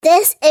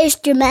is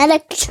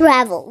Dramatic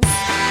Travels.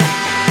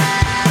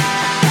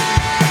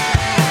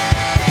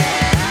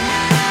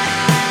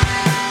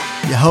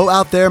 Yo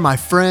out there, my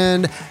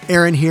friend.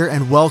 Aaron here,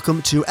 and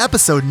welcome to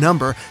episode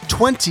number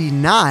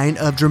 29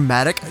 of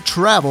Dramatic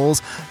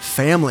Travels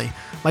Family.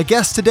 My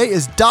guest today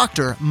is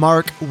Dr.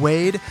 Mark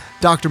Wade.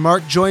 Dr.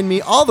 Mark joined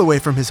me all the way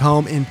from his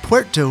home in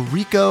Puerto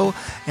Rico,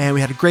 and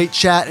we had a great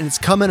chat, and it's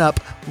coming up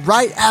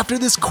right after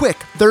this quick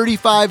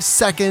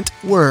 35-second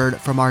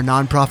word from our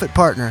nonprofit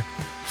partner,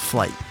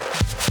 Flight.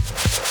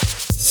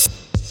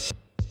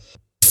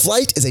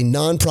 Flight is a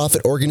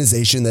nonprofit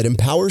organization that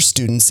empowers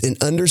students in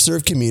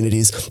underserved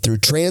communities through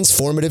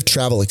transformative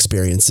travel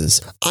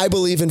experiences. I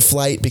believe in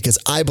Flight because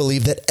I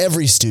believe that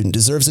every student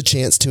deserves a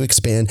chance to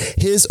expand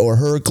his or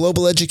her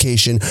global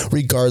education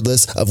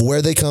regardless of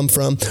where they come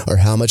from or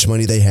how much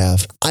money they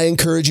have. I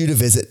encourage you to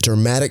visit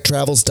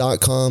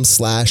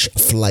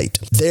dramatictravels.com/flight.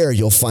 There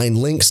you'll find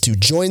links to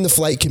join the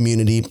Flight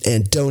community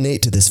and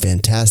donate to this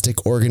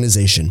fantastic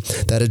organization.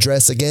 That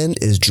address again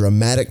is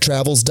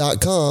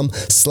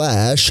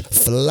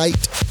dramatictravels.com/flight.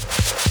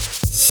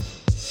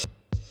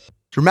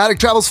 Dramatic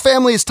Travels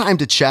Family, it's time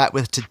to chat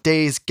with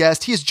today's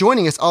guest. He is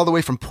joining us all the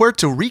way from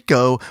Puerto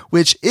Rico,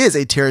 which is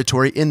a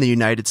territory in the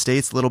United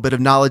States. A little bit of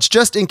knowledge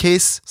just in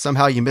case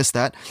somehow you missed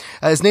that.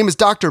 His name is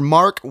Dr.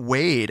 Mark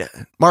Wade.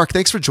 Mark,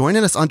 thanks for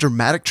joining us on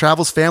Dramatic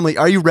Travels Family.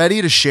 Are you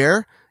ready to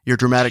share your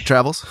dramatic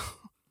travels?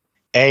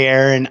 Hey,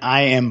 Aaron,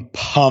 I am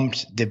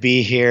pumped to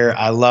be here.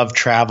 I love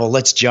travel.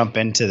 Let's jump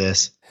into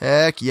this.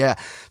 Heck yeah.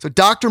 So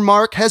Dr.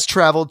 Mark has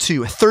traveled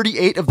to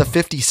 38 of the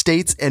 50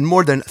 states and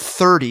more than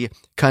 30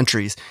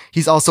 countries.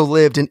 He's also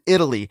lived in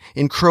Italy,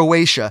 in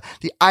Croatia,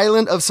 the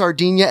island of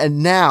Sardinia,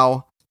 and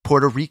now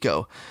Puerto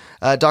Rico.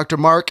 Dr.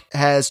 Mark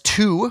has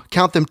two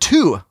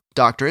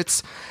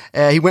doctorates.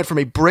 He went from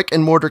a brick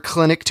and mortar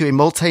clinic to a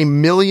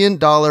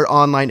multi-million-dollar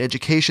online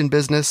education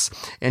business.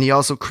 And he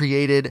also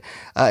created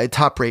a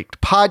top-rated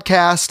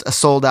podcast, a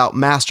sold-out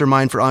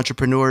mastermind for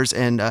entrepreneurs,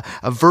 and a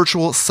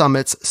virtual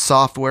summits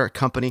software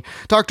company.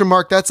 Dr.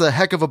 Mark, that's a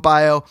heck of a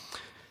bio.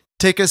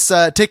 Take us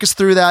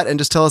through that and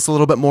just tell us a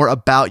little bit more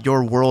about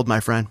your world,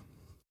 my friend.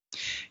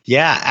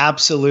 Yeah,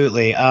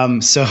 absolutely.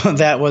 So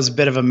that was a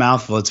bit of a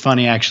mouthful. It's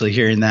funny actually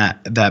hearing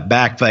that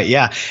back, but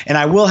yeah. And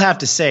I will have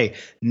to say,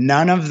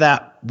 none of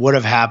that would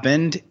have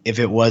happened if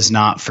it was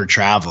not for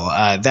travel.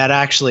 That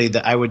actually,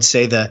 I would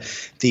say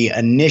the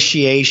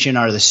initiation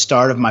or the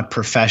start of my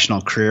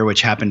professional career,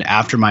 which happened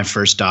after my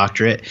first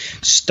doctorate,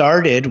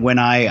 started when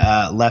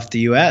I left the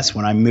U.S.,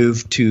 when I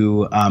moved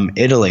to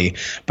Italy.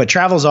 But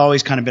travel's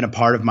always kind of been a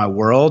part of my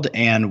world.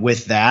 And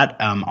with that,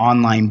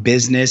 online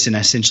business and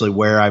essentially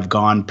where I've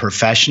gone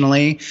professionally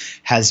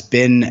has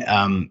been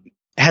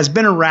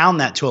around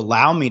that to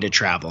allow me to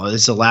travel.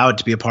 It's allowed it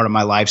to be a part of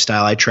my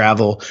lifestyle. I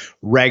travel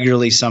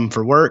regularly, some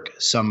for work,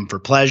 some for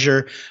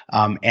pleasure,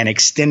 and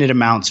extended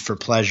amounts for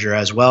pleasure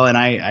as well. And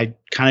I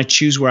kind of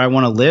choose where I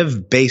want to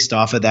live based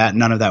off of that.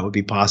 None of that would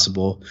be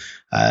possible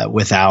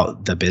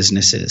without the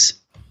businesses.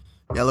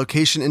 Yeah,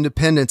 location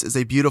independence is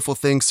a beautiful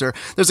thing, sir.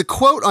 There's a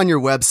quote on your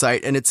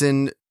website, and it's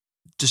in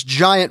just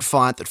giant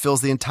font that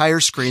fills the entire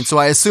screen. So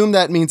I assume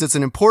that means it's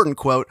an important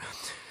quote.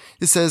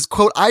 It says,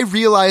 quote, "I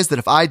realized that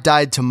if I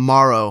died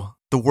tomorrow,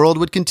 the world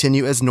would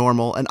continue as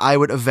normal and I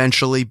would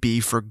eventually be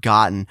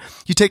forgotten."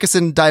 You take us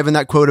in and dive in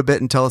that quote a bit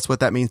and tell us what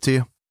that means to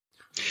you?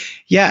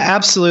 Yeah,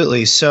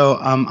 absolutely. So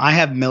I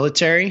have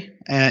military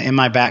in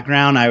my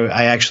background.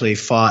 I actually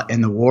fought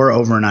in the war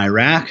over in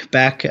Iraq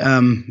back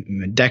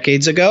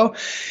decades ago.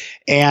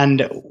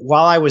 And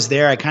while I was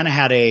there, I kind of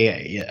had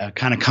a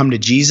kind of come to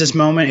Jesus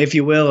moment, if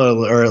you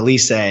will, or at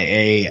least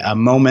a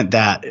moment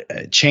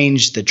that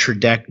changed the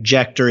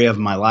trajectory of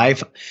my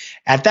life.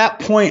 At that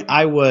point,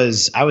 I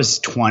was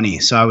 20,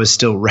 so I was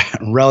still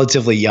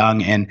relatively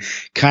young and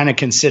kind of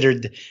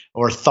considered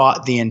or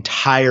thought the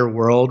entire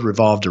world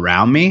revolved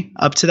around me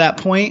up to that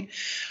point.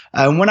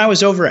 When I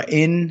was over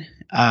in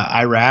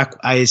Iraq,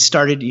 I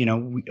started,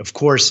 of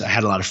course, I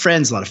had a lot of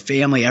friends, a lot of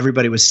family.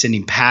 Everybody was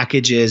sending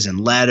packages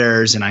and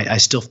letters, and I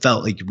still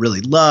felt like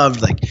really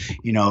loved, like,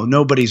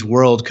 nobody's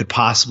world could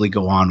possibly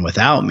go on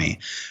without me.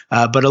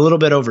 But a little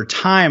bit over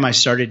time, I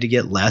started to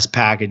get less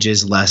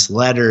packages, less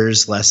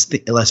letters,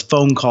 less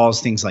phone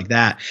calls, things like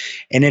that.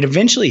 And it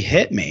eventually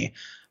hit me.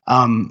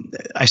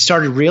 I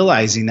started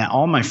realizing that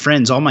all my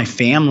friends, all my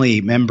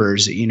family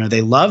members,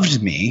 they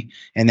loved me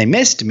and they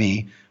missed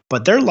me,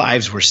 but their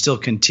lives were still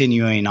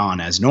continuing on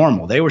as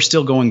normal. They were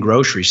still going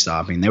grocery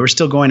shopping. They were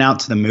still going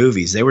out to the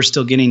movies. They were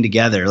still getting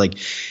together.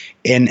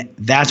 And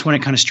that's when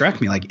it kind of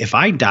struck me. Like, if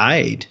I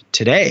died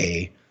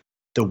today,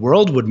 the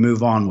world would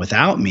move on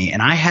without me.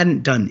 And I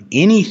hadn't done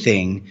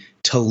anything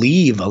to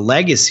leave a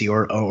legacy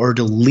or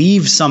to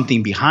leave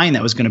something behind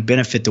that was going to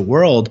benefit the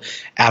world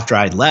after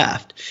I'd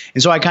left.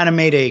 And so I kind of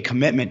made a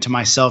commitment to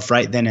myself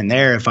right then and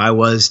there, if I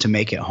was to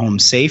make it home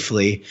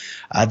safely,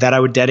 that I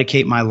would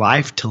dedicate my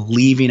life to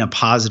leaving a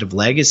positive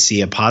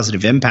legacy, a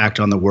positive impact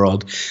on the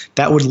world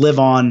that would live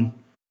on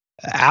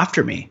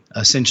after me,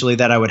 essentially,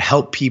 that I would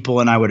help people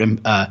and I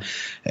would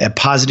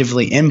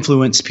positively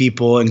influence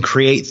people and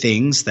create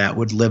things that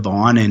would live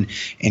on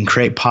and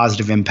create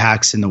positive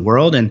impacts in the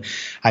world. And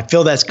I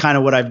feel that's kind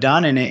of what I've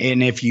done.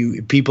 And if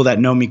people that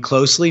know me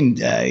closely,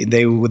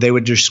 they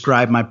would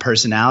describe my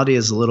personality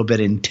as a little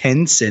bit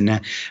intense.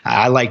 And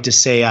I like to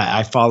say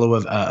I follow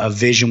a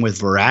vision with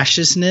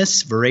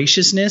voraciousness.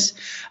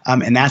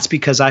 And that's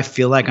because I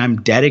feel like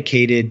I'm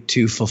dedicated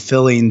to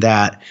fulfilling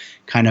that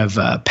kind of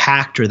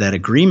pact or that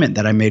agreement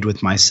that I made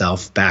with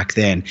myself back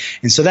then.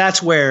 And so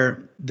that's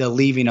where the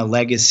Leaving a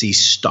Legacy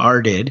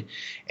started.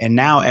 And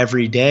now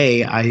every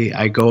day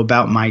I go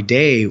about my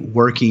day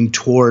working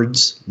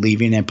towards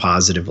leaving a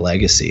positive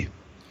legacy.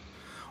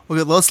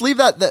 Okay, let's leave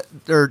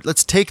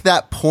let's take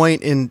that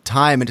point in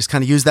time and just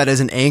kind of use that as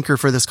an anchor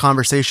for this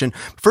conversation.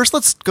 First,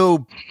 let's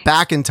go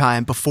back in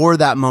time before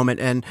that moment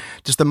and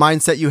just the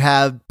mindset you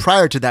had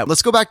prior to that.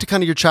 Let's go back to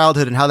kind of your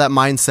childhood and how that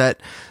mindset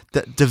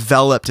that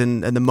developed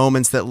and the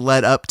moments that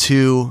led up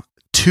to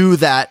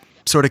that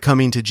sort of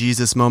coming to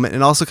Jesus moment,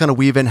 and also kind of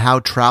weave in how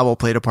travel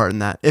played a part in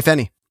that, if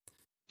any.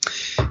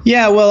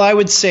 Yeah, well, I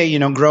would say,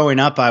 growing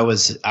up, I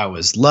was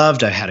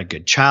loved. I had a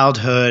good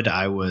childhood.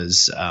 I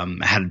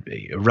had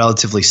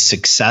relatively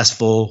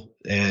successful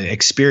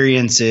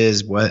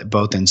experiences,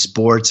 both in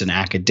sports and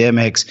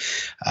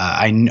academics.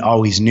 I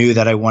always knew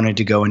that I wanted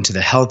to go into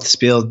the health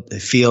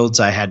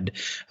fields.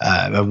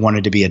 I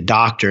wanted to be a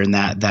doctor, and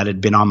that had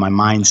been on my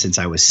mind since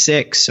I was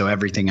 6. So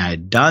everything I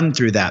had done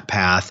through that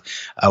path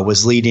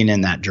was leading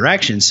in that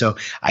direction. So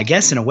I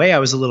guess in a way I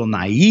was a little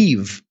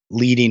naive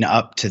leading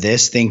up to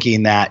this,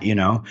 thinking that,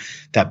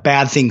 that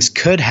bad things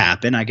could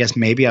happen. I guess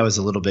maybe I was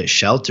a little bit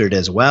sheltered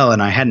as well. And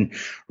I hadn't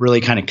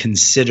really kind of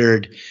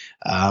considered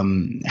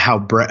how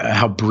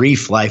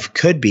brief life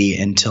could be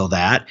until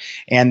that.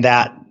 And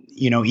that,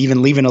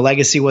 even leaving a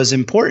legacy was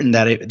important,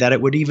 that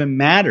it would even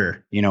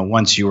matter,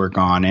 once you were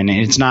gone. And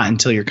it's not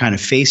until you're kind of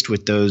faced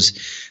with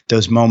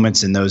those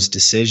moments and those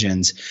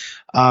decisions.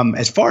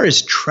 As far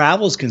as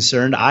travel is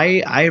concerned,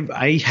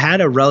 I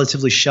had a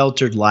relatively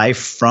sheltered life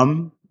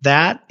from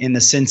that, in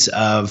the sense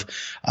of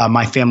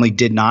my family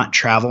did not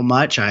travel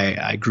much.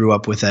 I grew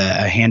up with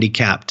a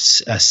handicapped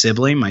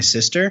sibling, my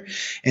sister.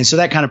 And so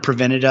that kind of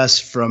prevented us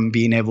from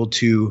being able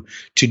to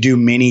do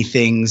many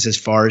things as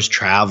far as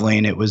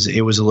traveling. It was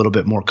a little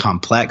bit more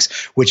complex,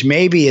 which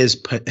maybe is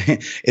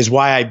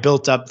why I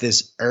built up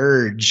this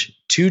urge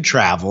to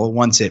travel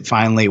once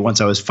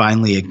I was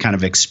finally kind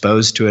of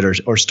exposed to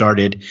it or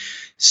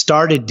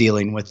started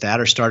dealing with that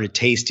or started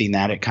tasting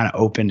that. It kind of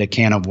opened a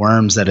can of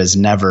worms that has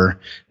never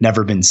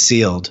been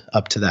sealed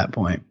up to that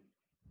point.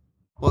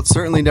 Well, it's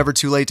certainly never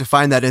too late to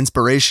find that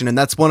inspiration. And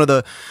that's one of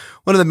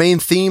the main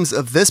themes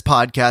of this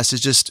podcast,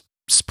 is just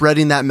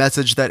spreading that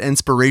message that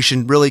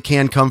inspiration really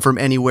can come from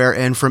anywhere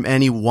and from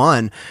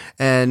anyone.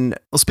 And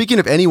well, speaking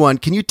of anyone,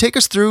 can you take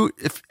us through,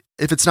 if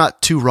it's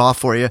not too raw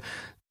for you,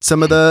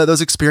 some of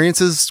those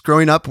experiences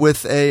growing up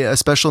with a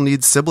special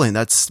needs sibling?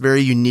 That's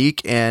very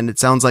unique, and it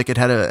sounds like it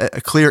had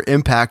a clear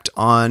impact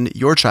on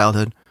your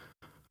childhood.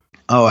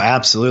 Oh,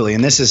 absolutely.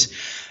 And this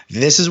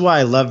is why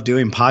I love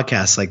doing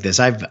podcasts like this.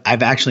 I've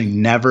actually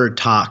never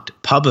talked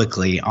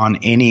publicly on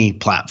any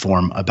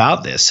platform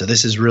about this. So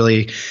this is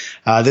really,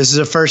 this is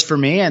a first for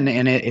me. And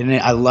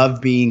I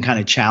love being kind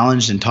of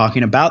challenged and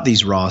talking about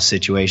these raw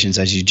situations,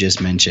 as you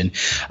just mentioned.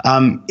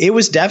 It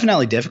was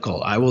definitely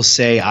difficult. I will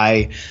say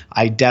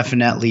I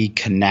definitely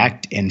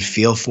connect and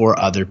feel for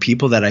other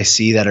people that I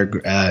see that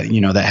are,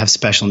 that have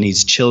special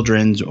needs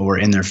children or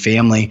in their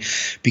family,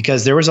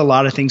 because there was a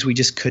lot of things we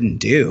just couldn't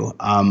do.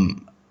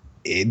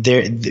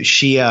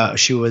 She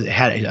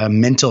had a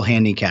mental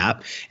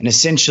handicap, and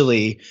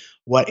essentially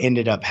what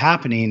ended up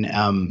happening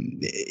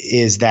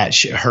is that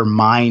her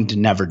mind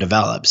never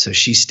developed. So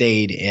she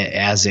stayed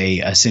as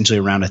essentially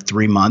around a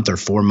 3-month or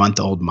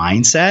 4-month-old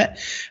mindset,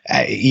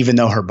 even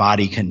though her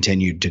body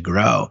continued to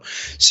grow.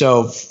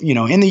 So,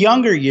 in the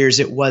younger years,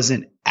 it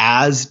wasn't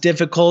as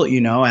difficult,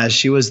 as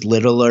she was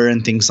littler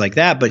and things like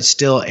that, but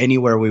still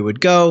anywhere we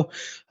would go,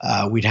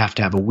 we'd have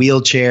to have a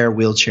wheelchair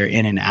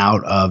in and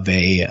out of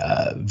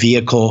a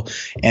vehicle.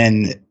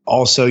 And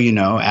also,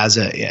 as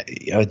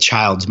a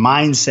child's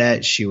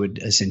mindset, she would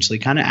essentially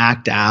kind of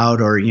act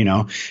out or,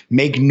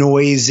 make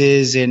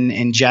noises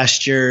and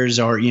gestures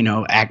or,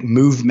 act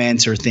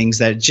movements or things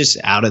that are just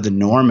out of the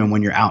norm. And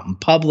when you're out in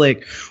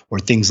public or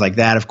things like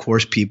that, of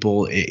course,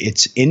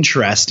 it's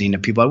interesting to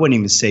people. I wouldn't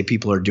even say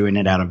people are doing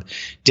it out of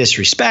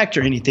disrespect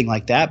or anything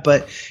like that.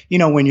 But,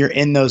 when you're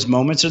in those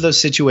moments or those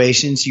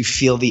situations, you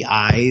feel the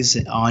eyes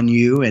on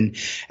you. And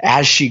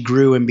as she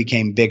grew and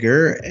became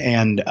bigger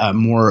and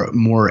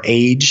more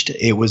aged,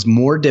 it was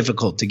more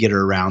difficult to get her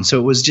around. So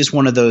it was just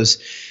one of those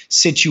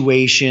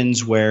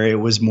situations where it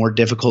was more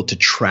difficult to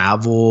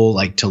travel,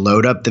 like to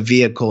load up the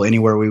vehicle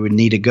anywhere we would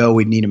need to go.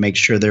 We'd need to make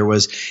sure there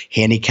was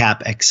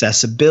handicap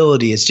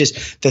accessibility. It's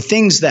just the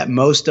things that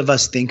most of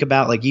us think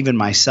about, like even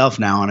myself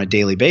now on a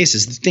daily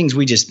basis, the things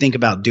we just think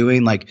about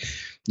doing, like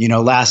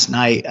Last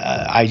night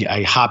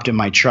I hopped in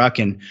my truck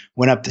and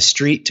went up the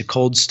street to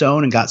Cold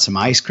Stone and got some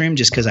ice cream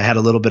just because I had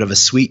a little bit of a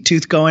sweet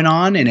tooth going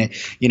on. And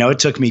it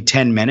took me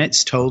 10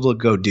 minutes total to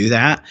go do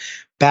that.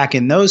 Back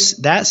in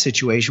that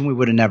situation, we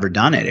would have never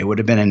done it. It would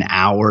have been an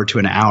hour to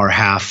an hour and a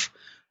half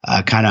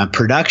kind of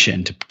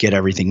production to get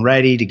everything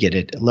ready, to get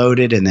it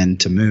loaded, and then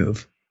to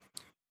move.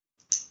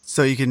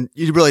 So you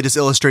really just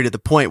illustrated the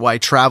point why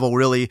travel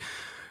really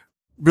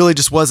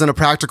just wasn't a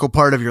practical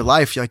part of your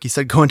life. Like you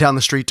said, going down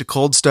the street to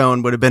Cold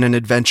Stone would have been an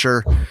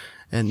adventure,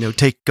 and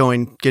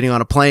getting on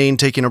a plane,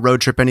 taking a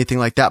road trip, anything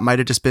like that might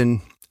have just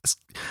been,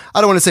 I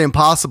don't want to say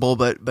impossible,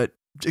 but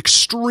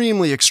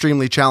extremely,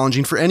 extremely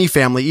challenging for any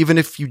family, even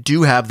if you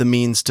do have the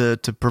means to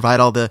provide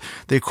all the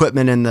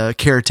equipment and the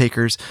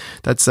caretakers.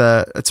 That's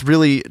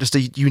really just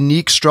a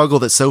unique struggle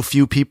that so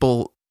few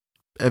people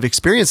have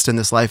experienced in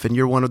this life. And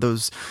you're one of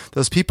those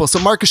people. So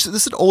Marcus, is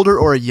this an older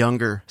or a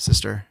younger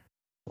sister?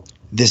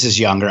 This is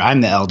younger.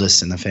 I'm the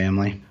eldest in the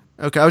family.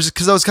 Okay. I was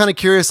kind of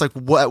curious, like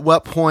at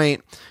what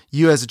point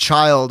you as a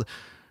child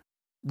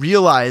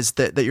realized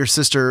that your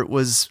sister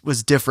was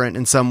different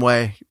in some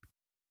way.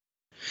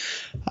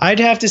 I'd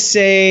have to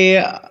say,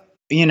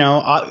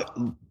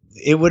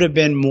 it would have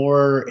been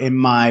more in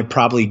my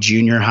probably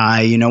junior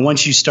high.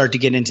 Once you start to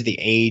get into the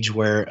age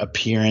where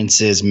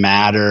appearances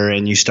matter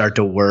and you start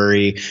to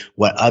worry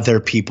what other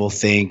people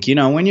think,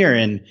 when you're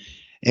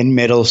in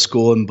middle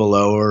school and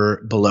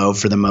below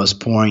for the most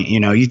point,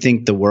 you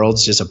think the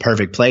world's just a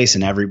perfect place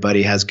and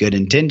everybody has good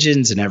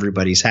intentions and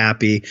everybody's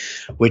happy,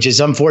 which is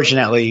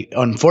unfortunate.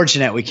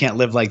 We can't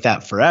live like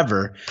that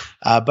forever.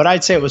 But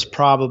I'd say it was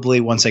probably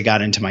once I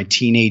got into my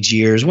teenage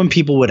years when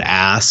people would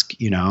ask,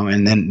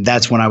 and then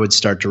that's when I would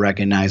start to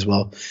recognize,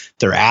 well,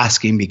 they're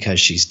asking because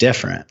she's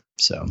different.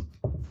 So.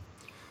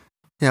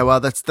 Yeah, well,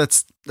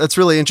 that's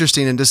really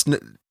interesting. And just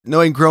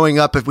knowing growing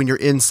up, when you're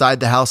inside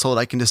the household,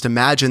 I can just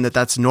imagine that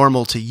that's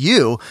normal to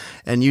you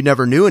and you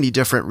never knew any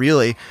different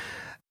really.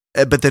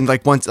 But then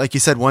once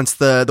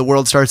the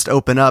world starts to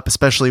open up,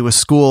 especially with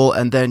school,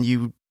 and then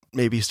you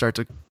maybe start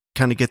to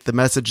kind of get the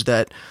message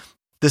that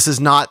this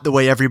is not the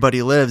way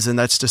everybody lives. And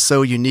that's just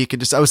so unique.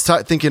 And I was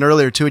thinking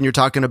earlier too, and you're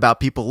talking about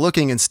people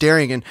looking and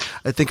staring. And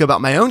I think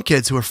about my own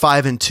kids who are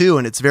 5 and 2,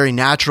 and it's very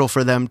natural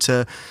for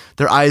their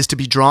eyes to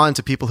be drawn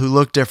to people who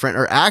look different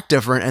or act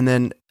different. And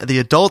then the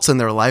adults in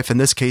their life, in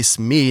this case,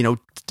 me,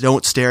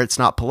 don't stare. It's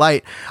not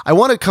polite. I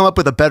want to come up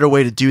with a better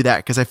way to do that,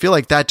 because I feel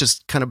like that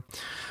just kind of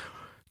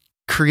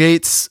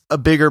creates a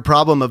bigger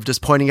problem of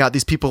just pointing out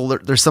these people.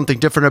 There's something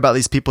different about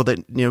these people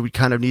that, we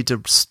kind of need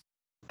to,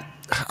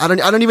 I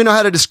don't even know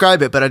how to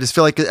describe it, but I just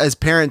feel like as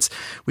parents,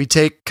 we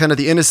take kind of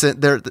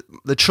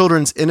the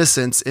children's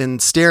innocence in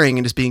staring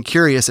and just being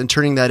curious and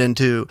turning that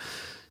into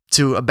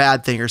a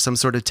bad thing or some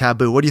sort of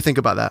taboo. What do you think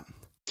about that?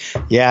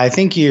 Yeah, I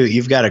think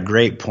you've got a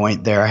great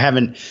point there. I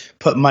haven't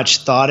put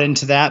much thought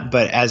into that,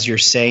 but as you're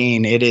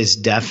saying, it is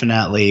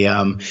definitely.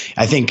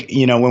 I think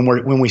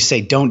when we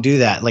say don't do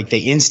that, like they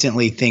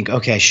instantly think,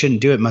 okay, I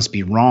shouldn't do it. It must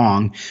be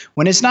wrong.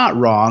 When it's not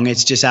wrong,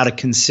 it's just out of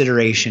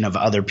consideration of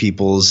other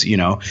people's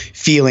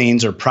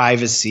feelings or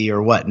privacy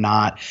or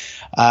whatnot.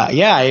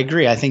 Yeah, I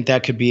agree. I think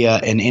that could be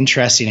an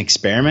interesting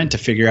experiment to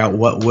figure out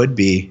what would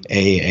be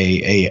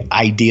a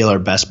ideal or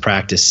best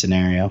practice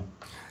scenario.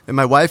 And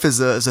my wife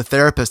is a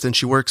therapist, and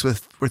she works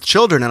with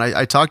children. And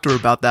I talked to her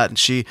about that,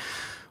 and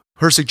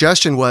her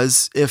suggestion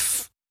was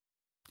if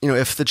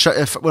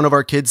one of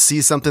our kids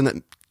sees something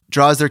that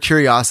draws their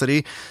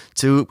curiosity,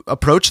 to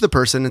approach the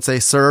person and say,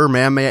 "Sir or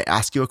ma'am, may I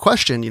ask you a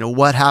question?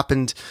 What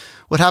happened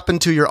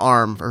to your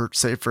arm?" Or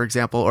say, for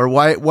example, or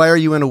why are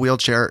you in a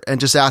wheelchair? And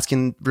just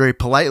asking very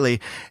politely.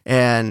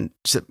 And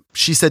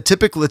she said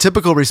the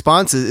typical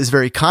response is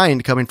very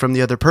kind, coming from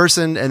the other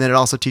person. And then it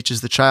also teaches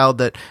the child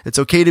that it's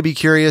okay to be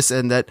curious,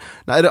 and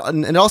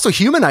it also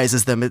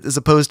humanizes them, as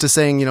opposed to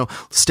saying,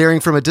 staring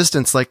from a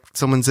distance like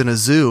someone's in a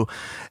zoo.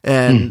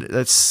 And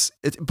that's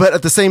it. But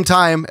at the same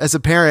time, as a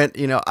parent,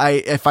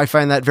 if I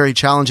find that very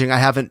challenging, I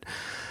haven't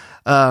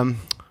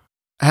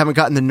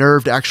gotten the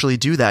nerve to actually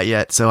do that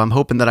yet. So I'm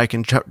hoping that I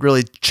can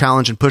really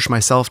challenge and push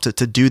myself to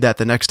do that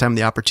the next time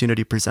the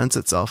opportunity presents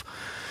itself.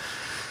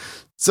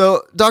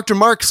 So Dr.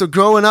 Mark, so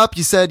growing up,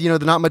 you said,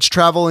 there's not much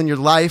travel in your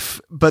life,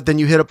 but then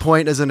you hit a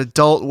point as an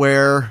adult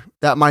where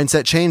that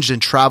mindset changed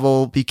and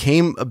travel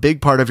became a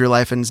big part of your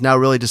life and is now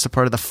really just a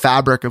part of the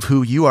fabric of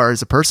who you are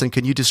as a person.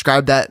 Can you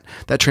describe that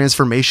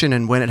transformation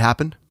and when it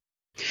happened?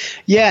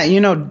 Yeah,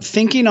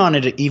 thinking on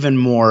it even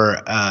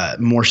more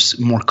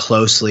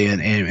closely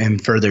and in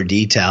further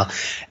detail,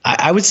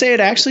 I would say it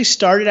actually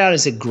started out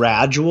as a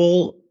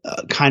gradual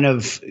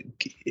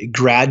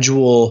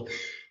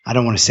I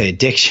don't want to say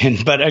addiction,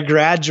 but a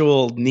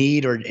gradual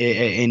need or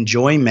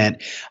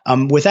enjoyment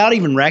without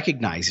even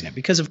recognizing it.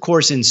 Because, of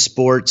course, in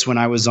sports, when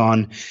I was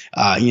on,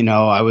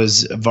 I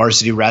was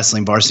varsity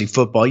wrestling, varsity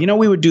football,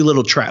 we would do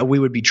we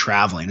would be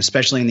traveling,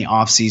 especially in the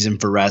off season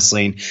for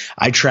wrestling.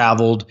 I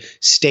traveled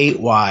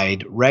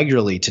statewide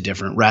regularly to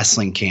different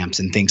wrestling camps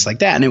and things like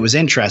that. And it was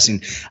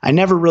interesting. I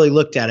never really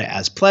looked at it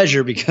as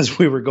pleasure because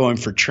we were going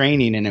for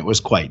training and it was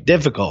quite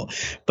difficult.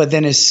 But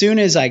then as soon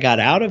as I got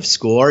out of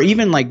school, or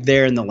even like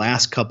there in the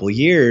last couple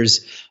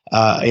years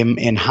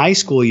in high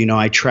school,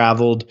 I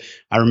traveled.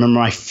 I remember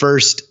my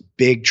first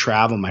big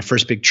trip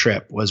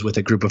was with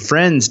a group of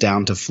friends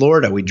down to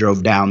Florida. We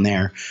drove down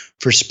there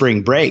for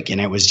spring break and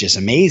it was just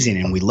amazing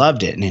and we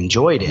loved it and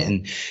enjoyed it.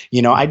 And,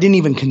 I didn't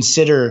even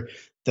consider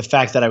the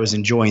fact that I was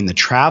enjoying the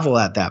travel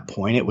at that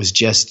point. It was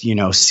just,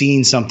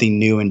 seeing something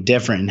new and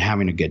different and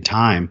having a good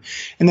time.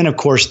 And then, of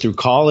course, through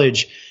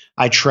college,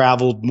 I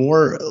traveled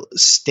more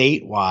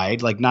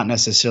statewide, like not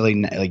necessarily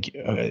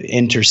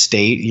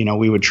interstate.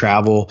 We would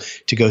travel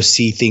to go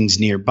see things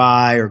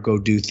nearby or go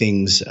do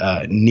things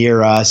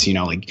near us,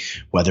 like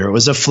whether it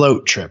was a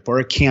float trip or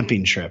a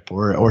camping trip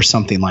or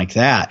something like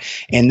that.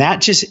 And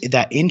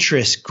that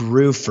interest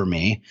grew for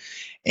me.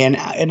 And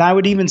I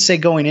would even say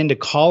going into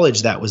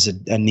college, that was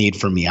a need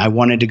for me. I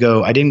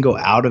didn't go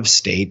out of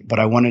state, but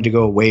I wanted to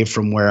go away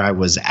from where I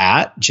was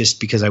at just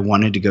because I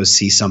wanted to go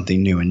see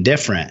something new and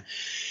different.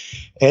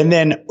 And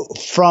then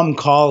from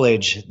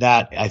college,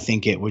 that I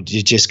think it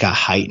just got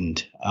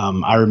heightened.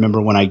 I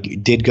remember when I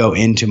did go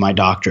into my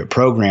doctorate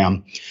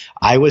program,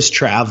 I was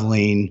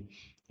traveling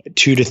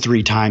 2 to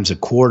 3 times a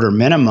quarter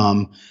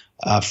minimum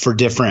for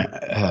different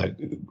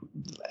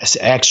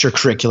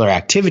extracurricular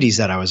activities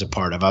that I was a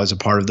part of. I was a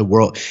part of the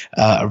world.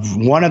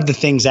 One of the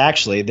things,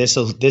 actually, this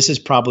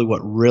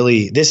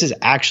is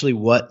actually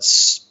what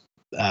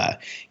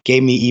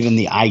gave me even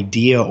the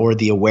idea or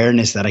the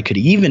awareness that I could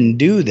even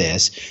do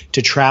this,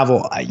 to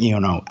travel,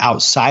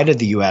 outside of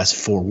the U.S.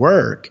 for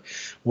work,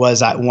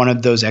 was one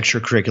of those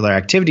extracurricular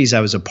activities I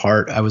was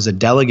a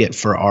delegate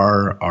for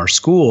our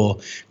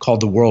school called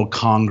the World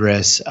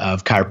Congress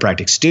of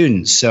Chiropractic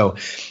Students. So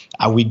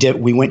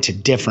we went to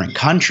different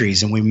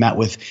countries and we met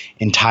with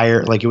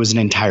it was an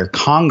entire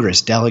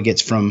Congress.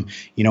 Delegates from,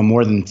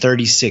 more than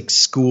 36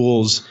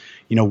 schools,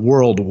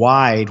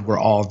 worldwide were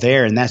all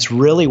there. And that's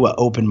really what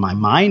opened my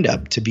mind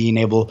up to being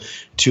able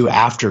to,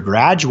 after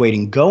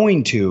graduating,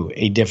 going to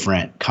a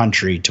different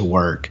country to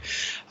work.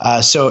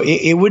 So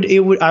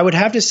I would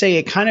have to say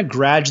it kind of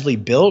gradually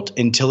built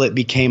until it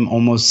became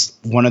almost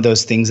one of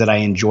those things that I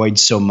enjoyed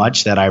so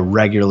much that I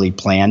regularly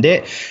planned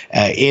it.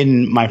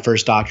 In my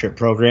first doctorate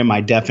program,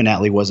 I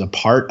definitely was a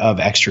part of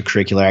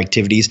extracurricular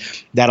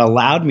activities that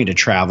allowed me to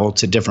travel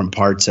to different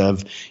parts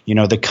of,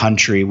 the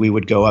country. We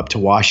would go up to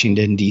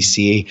Washington,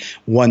 D.C.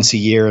 once a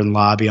year and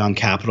lobby on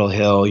Capitol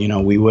Hill.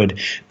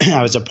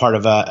 I was a part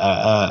of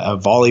a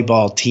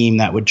volleyball team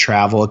that would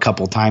travel a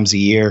couple times a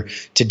year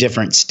to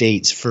different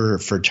states for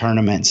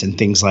tournaments and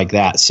things like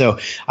that. So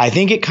I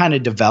think it kind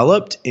of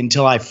developed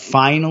until I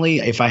finally,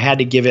 if I had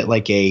to give it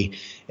like a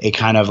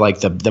kind of like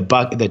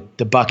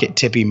the bucket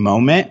tipping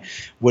moment,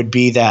 would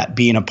be that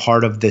being a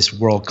part of this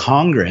World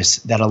Congress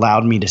that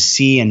allowed me to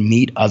see and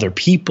meet other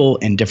people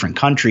in different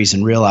countries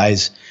and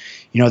realize,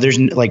 there's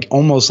like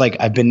almost like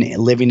I've been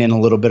living in a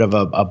little bit of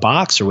a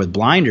box or with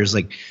blinders.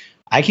 Like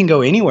I can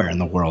go anywhere in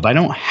the world. I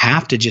don't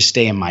have to just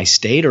stay in my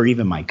state or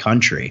even my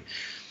country.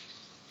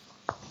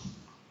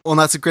 Well, and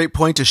that's a great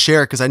point to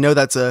share, because I know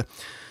there's a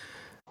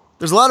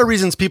lot of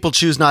reasons people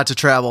choose not to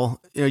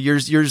travel.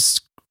 Yours is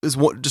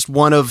just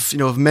one of,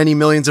 of many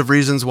millions of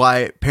reasons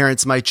why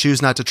parents might choose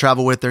not to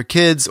travel with their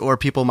kids, or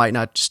people might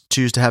not just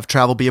choose to have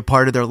travel be a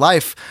part of their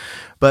life.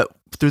 But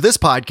through this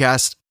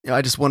podcast,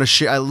 I just want to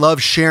share, I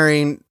love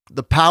sharing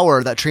the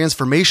power, that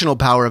transformational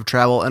power of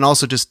travel, and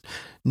also just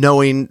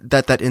knowing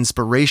that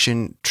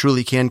inspiration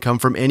truly can come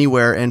from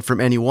anywhere and from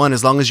anyone,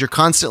 as long as you're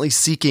constantly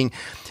seeking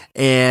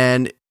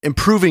and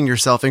improving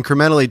yourself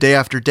incrementally day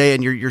after day,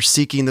 and you're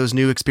seeking those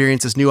new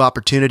experiences, new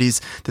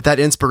opportunities, that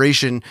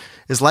inspiration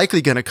is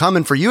likely going to come.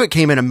 And for you, it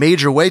came in a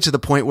major way, to the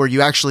point where you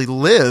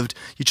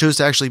chose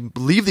to actually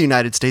leave the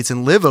United States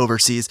and live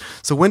overseas.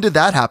 So when did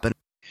that happen?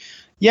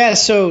 Yeah,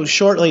 so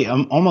shortly,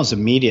 almost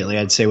immediately,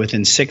 I'd say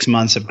within 6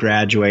 months of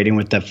graduating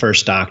with the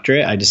first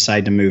doctorate, I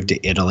decided to move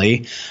to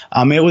Italy.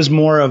 It was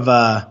more of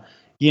a,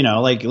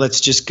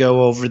 let's just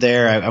go over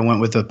there. I went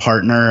with a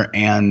partner,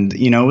 and,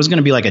 it was going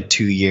to be like a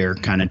 2-year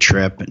kind of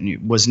trip, and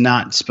it was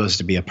not supposed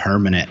to be a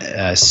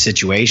permanent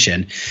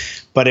situation.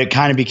 But it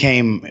kind of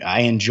became,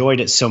 I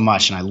enjoyed it so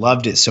much and I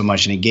loved it so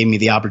much, and it gave me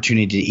the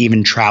opportunity to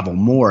even travel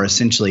more.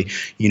 Essentially,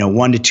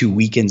 1 to 2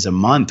 weekends a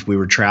month we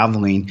were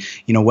traveling,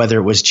 whether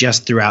it was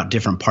just throughout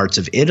different parts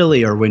of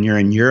Italy, or when you're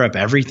in Europe,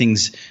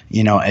 everything's,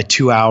 a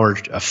 2-hour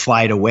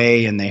flight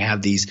away, and they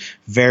have these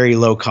very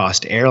low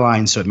cost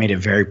airlines. So it made it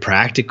very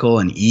practical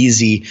and and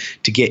easy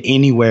to get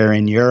anywhere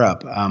in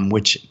Europe,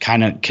 which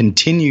kind of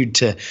continued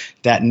to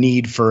that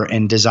need for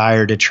and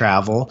desire to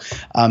travel.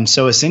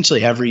 So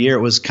essentially every year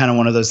it was kind of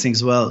one of those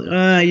things, well,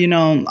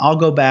 I'll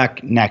go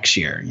back next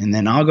year, and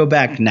then I'll go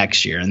back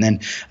next year. And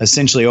then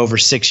essentially over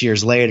 6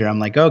 years later, I'm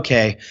like,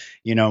 okay,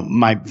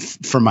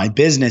 for my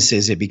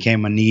businesses, it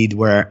became a need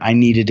where I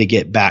needed to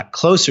get back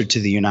closer to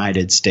the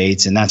United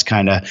States. And that's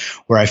kind of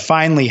where I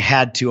finally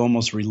had to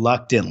almost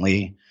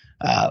reluctantly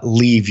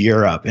leave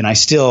Europe. And I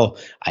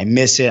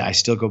miss it. I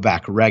still go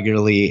back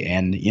regularly.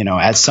 And,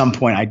 at some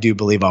point, I do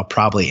believe I'll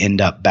probably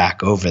end up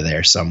back over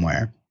there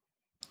somewhere.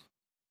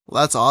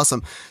 Well, that's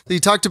awesome. So you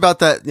talked about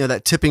that,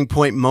 that tipping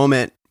point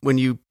moment when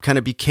you kind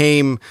of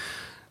became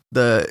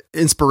the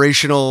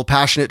inspirational,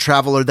 passionate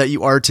traveler that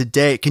you are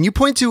today. Can you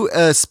point to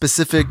a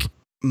specific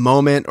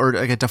moment or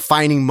like a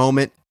defining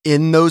moment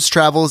in those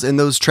travels, in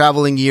those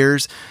traveling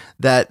years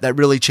that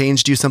really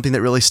changed you, something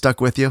that really stuck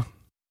with you?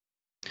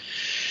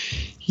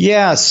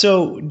 Yeah.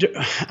 So,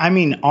 I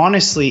mean,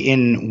 honestly,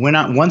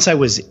 once I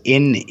was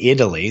in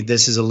Italy,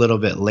 this is a little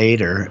bit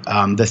later,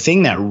 the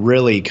thing that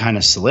really kind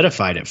of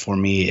solidified it for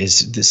me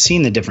is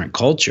seeing the different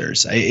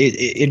cultures.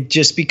 It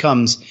just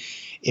becomes,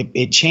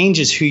 it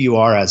changes who you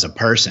are as a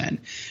person.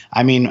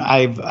 I mean,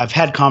 I've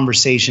had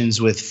conversations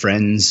with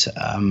friends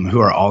who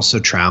are also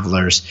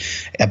travelers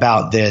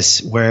about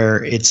this,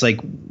 where it's like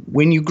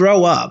when you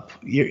grow up,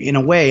 you're in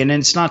a way, and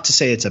it's not to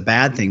say it's a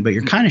bad thing, but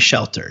you're kind of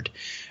sheltered.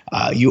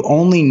 You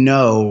only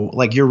know,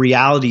 like, your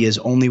reality is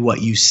only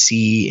what you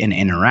see and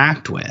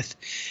interact with.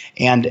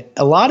 And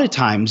a lot of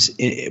times,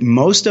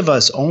 most of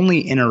us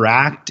only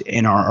interact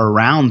and are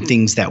around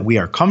things that we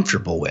are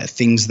comfortable with,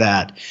 things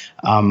that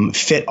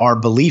fit our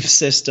belief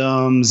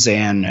systems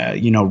and,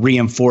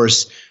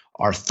 reinforce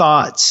our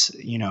thoughts,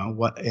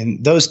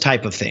 and those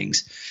type of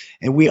things.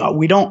 And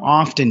we don't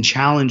often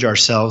challenge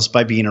ourselves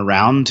by being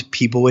around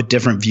people with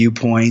different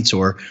viewpoints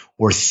or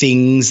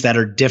things that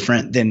are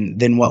different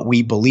than what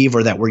we believe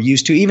or that we're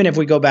used to. Even if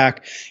we go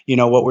back,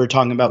 what we're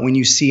talking about, when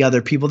you see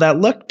other people that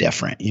look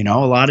different,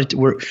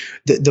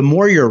 the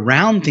more you're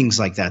around things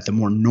like that, the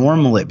more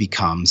normal it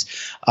becomes.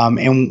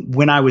 And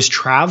when I was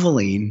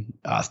traveling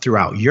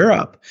throughout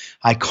Europe,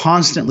 I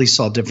constantly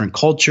saw different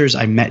cultures.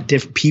 I met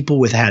different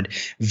people had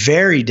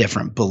very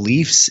different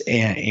beliefs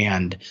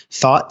and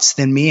thoughts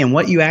than me. And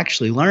what you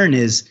actually learn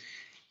is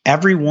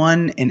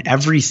everyone and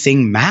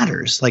everything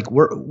matters. Like,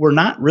 we're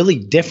not really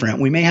different.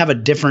 We may have a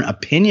different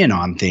opinion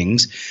on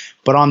things,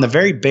 but on the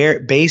very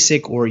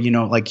basic or,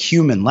 like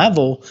human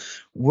level,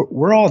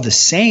 we're all the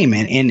same.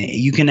 And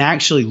you can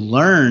actually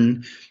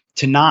learn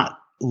to not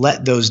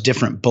let those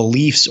different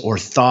beliefs or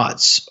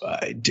thoughts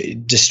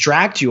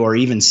distract you or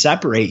even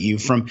separate you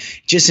from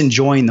just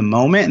enjoying the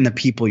moment and the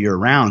people you're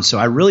around. So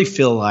I really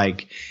feel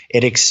like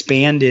it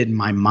expanded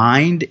my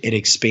mind. It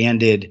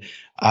expanded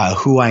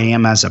who I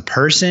am as a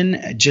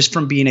person, just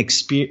from being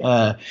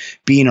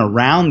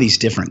around these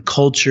different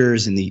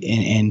cultures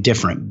and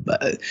different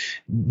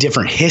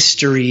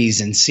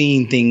histories and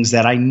seeing things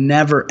that I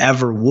never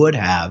ever would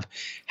have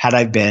had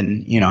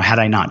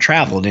I not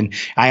traveled. And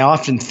I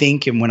often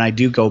think, and when I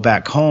do go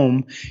back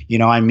home,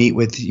 I meet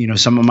with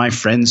some of my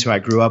friends who I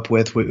grew up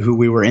with, who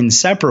we were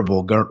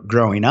inseparable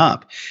growing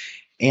up.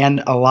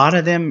 And a lot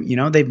of them,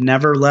 they've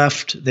never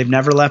left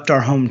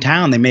our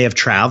hometown. They may have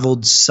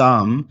traveled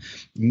some.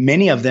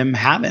 Many of them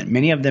haven't.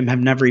 Many of them have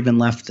never even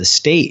left the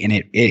state. And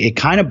it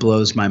kind of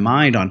blows my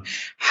mind on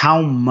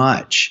how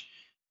much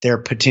they're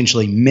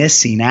potentially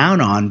missing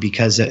out on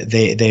because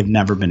they've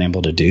never been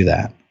able to do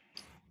that.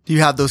 Do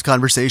you have those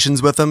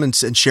conversations with them and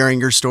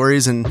sharing your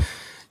stories and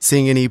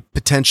seeing any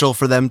potential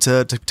for them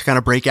to kind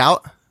of break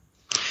out?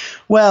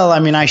 Well, I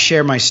mean, I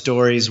share my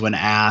stories when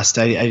asked.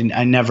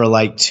 I never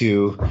like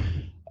to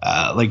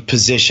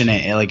position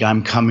it like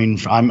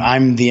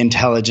I'm the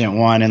intelligent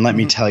one and let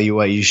me tell you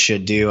what you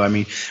should do. I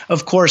mean,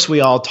 of course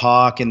we all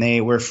talk and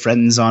we're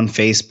friends on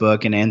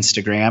Facebook and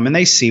Instagram, and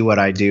they see what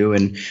I do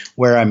and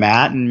where I'm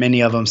at. And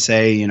many of them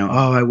say,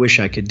 oh, I wish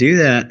I could do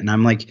that. And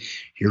I'm like,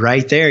 you're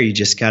right there. You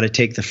just got to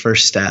take the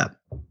first step.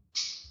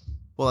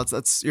 Well,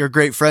 that's you're a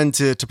great friend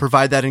to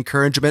provide that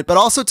encouragement, but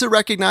also to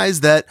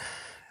recognize that,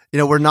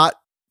 we're not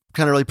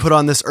kind of really put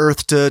on this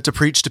earth to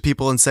preach to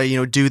people and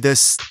say, do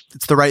this,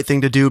 it's the right thing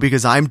to do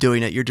because I'm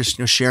doing it. You're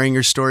just, sharing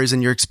your stories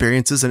and your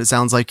experiences. And it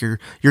sounds like you're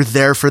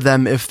there for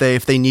them if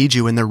they need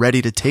you and they're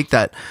ready to take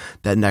that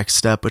next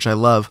step, which I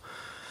love.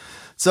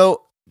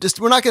 So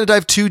we're not going to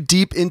dive too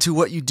deep into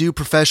what you do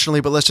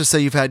professionally, but let's just say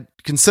you've had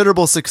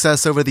considerable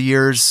success over the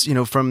years,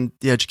 from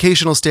the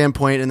educational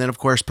standpoint. And then of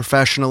course,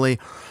 professionally.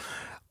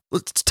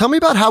 Tell me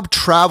about how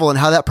travel and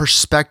how that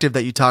perspective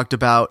that you talked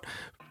about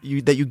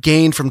that you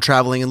gained from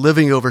traveling and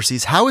living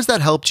overseas, how has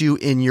that helped you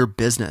in your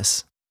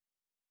business?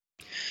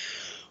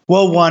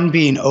 Well, one,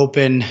 being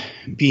open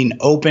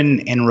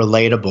and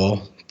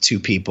relatable to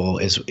people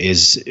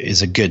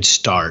is a good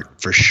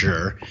start for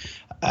sure.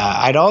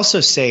 I'd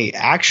also say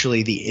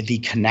actually the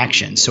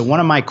connection. So one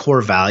of my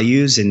core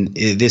values, and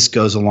this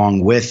goes along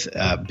with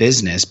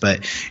business,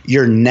 but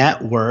your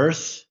net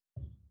worth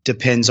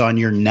depends on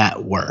your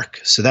network.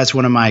 So that's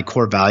one of my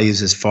core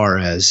values as far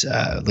as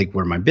like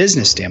where my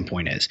business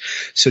standpoint is.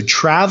 So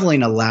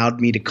traveling allowed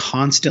me to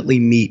constantly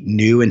meet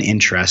new and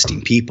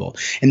interesting people.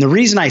 And the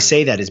reason I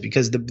say that is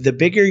because the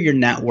bigger your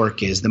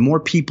network is, the more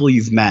people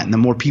you've met and the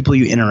more people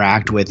you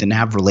interact with and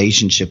have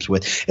relationships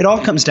with, it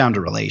all comes down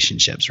to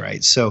relationships,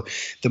 right? So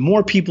the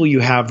more people you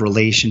have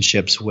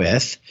relationships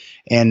with,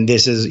 and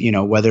this is,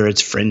 whether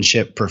it's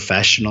friendship,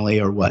 professionally,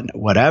 or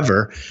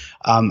whatever,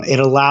 it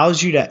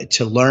allows you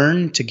to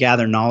learn, to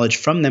gather knowledge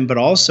from them, but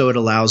also it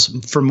allows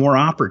for more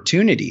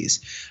opportunities.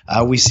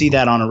 We see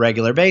that on a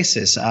regular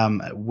basis.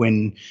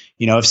 When,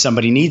 if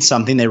somebody needs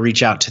something, they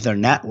reach out to their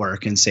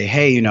network and say,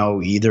 hey,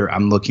 either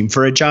I'm looking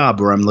for a job,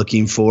 or I'm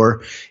looking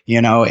for,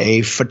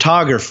 a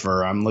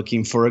photographer, I'm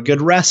looking for a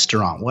good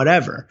restaurant,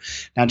 whatever.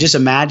 Now, just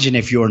imagine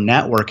if your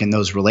network and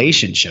those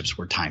relationships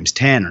were times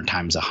 10 or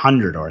times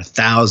 100 or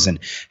 1,000,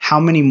 how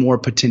many more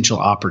potential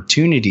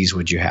opportunities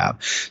would you have?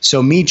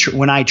 So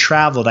when I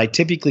traveled, I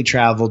typically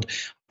traveled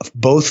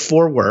both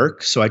for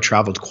work. So I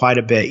traveled quite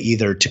a bit,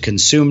 either to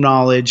consume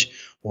knowledge,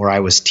 or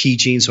I was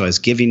teaching, so I was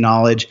giving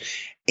knowledge,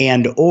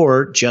 and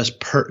or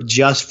just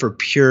for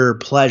pure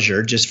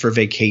pleasure, just for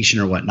vacation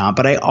or whatnot.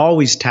 But I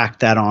always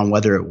tacked that on,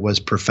 whether it was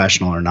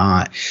professional or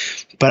not.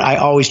 But I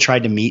always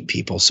tried to meet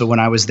people. So when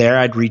I was there,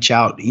 I'd reach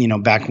out,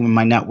 back when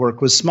my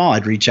network was small,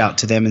 I'd reach out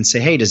to them and say,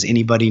 hey, does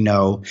anybody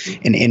know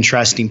an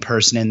interesting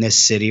person in this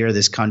city or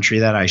this country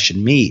that I should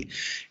meet?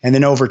 And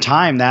then over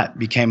time, that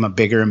became a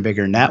bigger and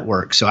bigger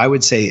network. So I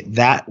would say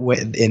that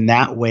in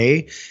that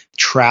way,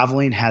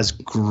 traveling has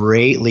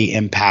greatly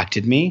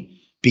impacted me,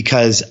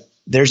 because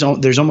there's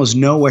almost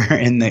nowhere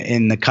in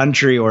the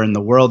country or in the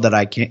world that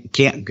I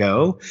can't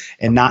go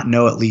and not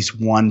know at least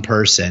one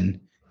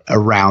person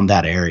around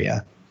that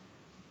area.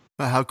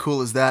 How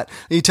cool is that?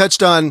 And you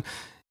touched on,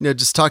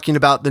 just talking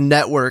about the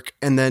network,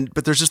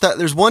 but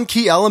there's one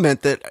key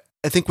element that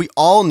I think we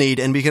all need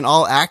and we can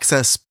all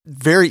access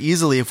very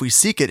easily if we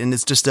seek it. And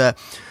it's just a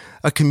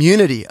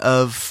community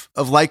of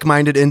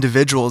like-minded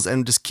individuals,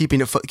 and just keeping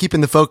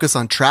the focus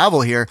on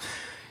travel here.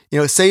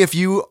 Say if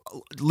you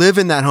live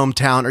in that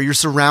hometown, or you're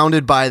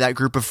surrounded by that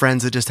group of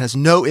friends that just has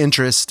no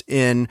interest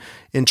in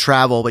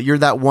travel, but you're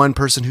that one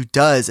person who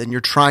does, and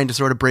you're trying to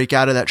sort of break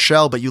out of that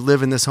shell, but you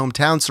live in this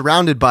hometown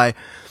surrounded by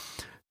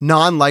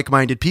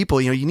non-like-minded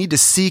people, you need to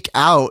seek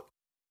out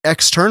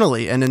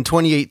externally. And in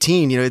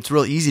 2018, it's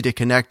real easy to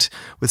connect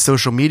with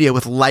social media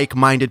with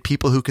like-minded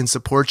people who can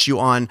support you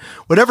on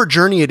whatever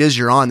journey it is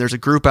you're on. There's a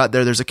group out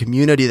there, there's a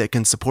community that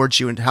can support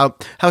you, and how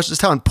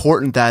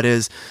important that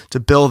is to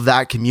build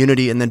that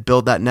community and then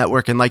build that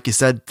network. And like you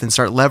said, then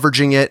start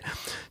leveraging it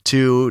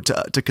to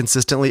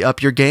consistently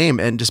up your game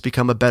and just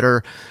become a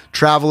better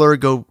traveler,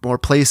 go more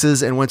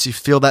places. And once you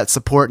feel that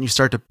support and you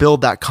start to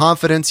build that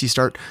confidence, you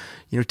start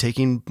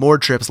taking more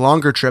trips,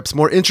 longer trips,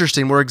 more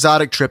interesting, more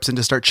exotic trips, and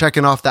to start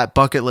checking off that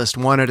bucket list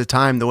one at a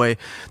time, the way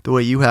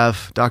you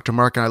have, Dr.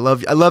 Mark. And I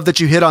love that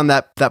you hit on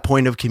that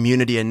point of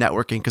community and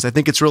networking, because I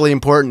think it's really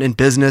important in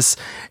business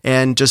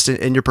and just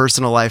in your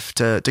personal life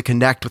to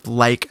connect with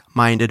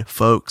like-minded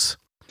folks.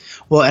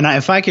 Well, and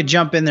if I could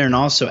jump in there and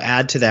also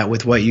add to that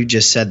with what you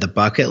just said, the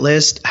bucket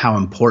list, how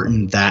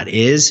important that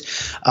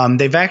is.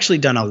 They've actually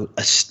done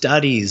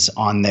studies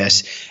on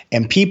this,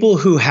 and people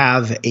who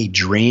have a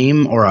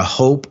dream or a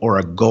hope or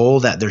a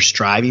goal that they're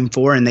striving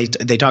for, and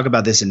they talk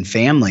about this in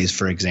families,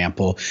 for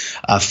example,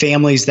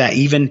 families that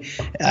even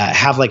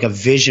have like a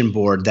vision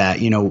board that,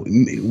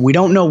 we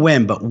don't know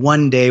when, but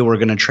one day we're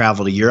going to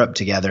travel to Europe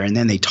together. And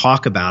then they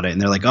talk about it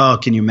and they're like, oh,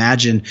 can you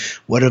imagine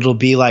what it'll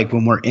be like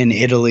when we're in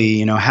Italy,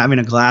 having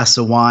a glass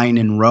of wine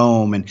in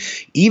Rome? And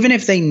even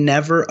if they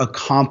never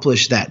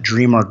accomplish that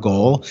dream or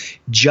goal,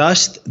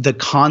 just the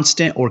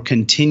constant or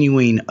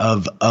continuing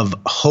of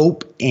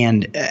hope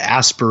and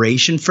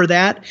aspiration for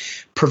that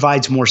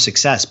provides more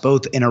success,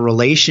 both in a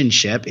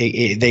relationship.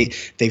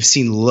 They've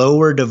seen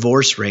lower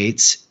divorce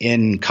rates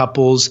in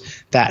couples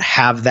that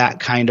have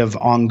that kind of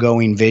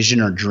ongoing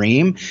vision or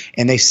dream,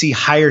 and they see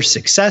higher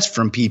success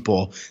from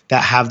people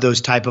that have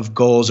those type of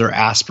goals or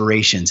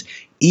aspirations,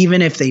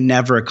 even if they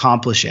never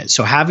accomplish it.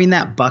 So having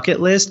that bucket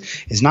list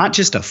is not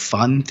just a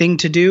fun thing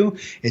to do,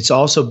 it's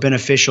also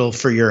beneficial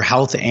for your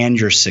health and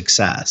your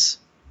success.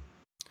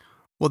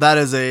 Well, that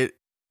is a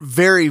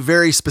very,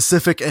 very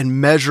specific and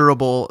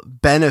measurable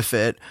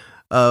benefit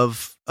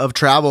of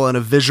travel and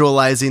of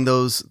visualizing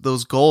those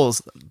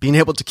goals. Being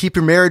able to keep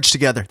your marriage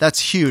together, that's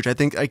huge. I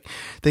think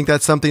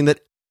that's something that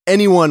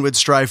anyone would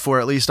strive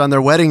for, at least on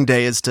their wedding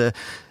day, is to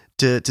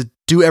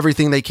do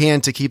everything they can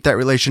to keep that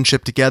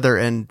relationship together.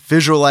 And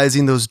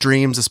visualizing those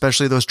dreams,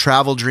 especially those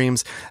travel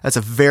dreams, that's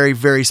a very,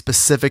 very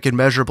specific and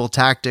measurable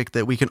tactic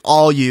that we can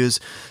all use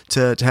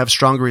to have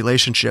stronger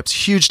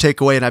relationships. Huge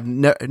takeaway. And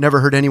I've never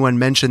heard anyone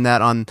mention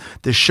that on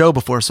this show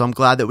before. So I'm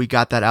glad that we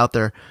got that out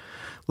there.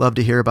 Love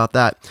to hear about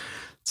that.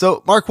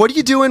 So Mark, what are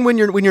you doing when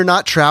you're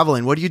not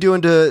traveling? What are you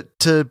doing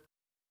to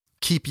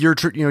keep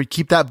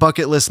keep that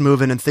bucket list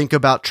moving and think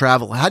about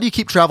travel? How do you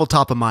keep travel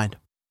top of mind?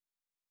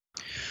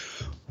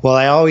 Well,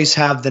 I always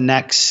have the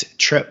next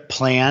trip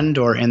planned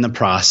or in the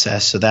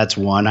process. So that's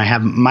one.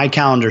 My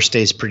calendar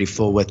stays pretty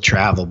full with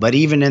travel, but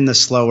even in the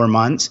slower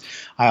months,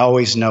 I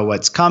always know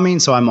what's coming.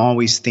 So I'm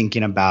always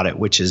thinking about it,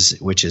 which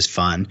is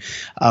fun.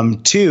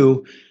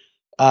 Two,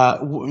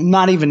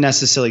 not even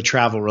necessarily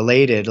travel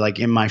related, like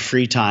in my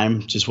free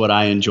time, just what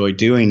I enjoy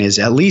doing is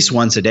at least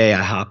once a day,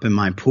 I hop in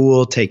my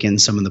pool, take in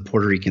some of the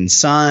Puerto Rican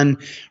sun,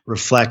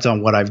 reflect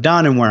on what I've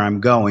done and where I'm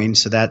going.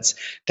 So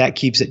that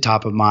keeps it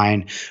top of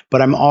mind.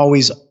 But I'm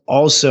always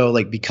also,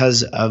 like,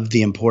 because of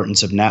the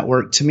importance of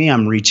network to me,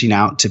 I'm reaching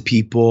out to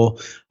people,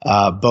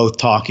 both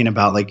talking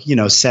about, like,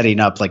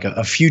 setting up like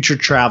a future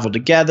travel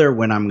together,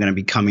 when I'm going to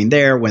be coming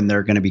there, when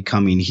they're going to be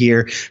coming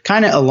here,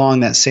 kind of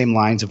along that same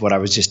lines of what I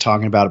was just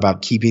talking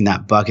about keeping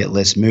that bucket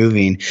list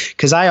moving.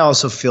 Because I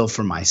also feel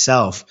for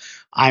myself,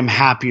 I'm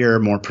happier,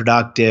 more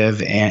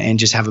productive, and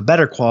just have a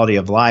better quality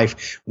of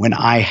life when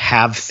I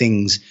have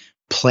things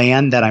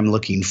plan that I'm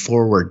looking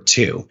forward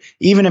to,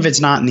 even if it's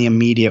not in the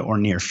immediate or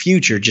near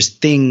future, just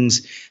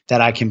things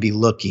that I can be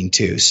looking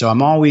to. So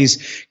I'm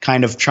always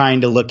kind of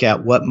trying to look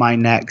at what my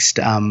next,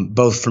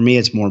 both for me,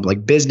 it's more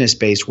like business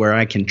based, where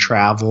I can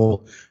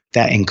travel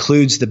that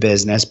includes the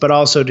business, but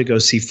also to go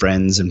see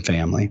friends and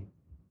family.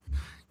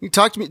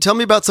 Tell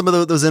me about some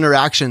of those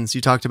interactions you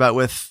talked about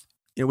with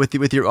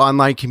your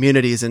online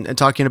communities and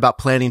talking about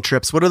planning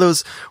trips. What are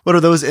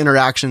those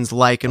interactions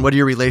like, and what are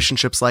your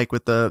relationships like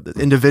with the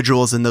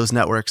individuals in those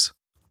networks?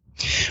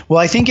 Well,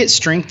 I think it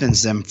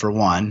strengthens them, for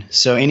one.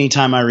 So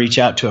anytime I reach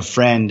out to a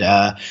friend,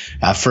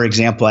 for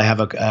example, I have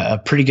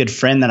a pretty good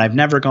friend that I've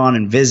never gone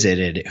and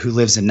visited who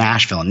lives in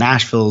Nashville. And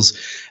Nashville's,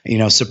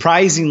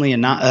 surprisingly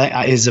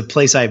enough, is a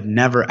place I've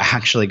never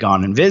actually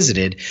gone and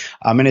visited.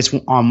 And it's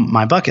on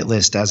my bucket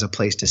list as a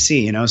place to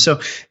see, So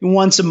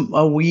once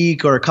a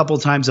week or a couple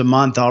times a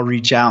month, I'll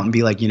reach out and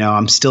be like,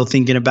 I'm still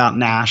thinking about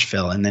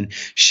Nashville. And then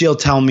she'll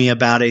tell me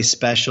about a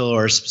special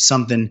or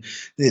something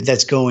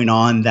that's going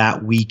on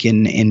that week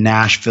in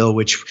Nashville,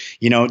 which,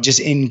 just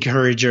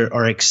encourage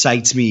or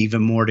excites me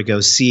even more to go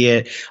see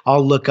it.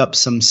 I'll look up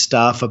some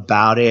stuff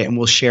about it and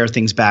we'll share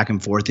things back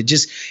and forth.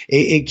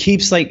 It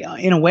keeps, like,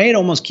 in a way, it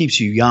almost keeps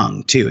you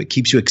young too. It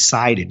keeps you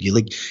excited.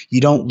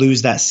 You don't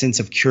lose that sense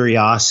of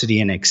curiosity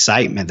and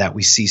excitement that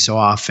we see so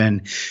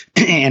often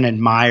and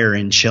admire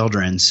in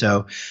children.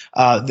 So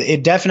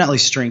it definitely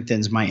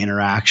strengthens my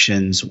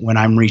interactions when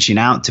I'm reaching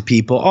out to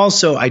people.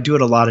 Also, I do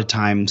it a lot of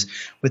times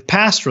with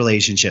past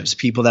relationships,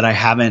 people that I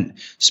haven't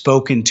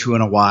spoken to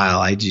in a while.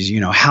 I just,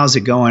 how's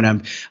it going?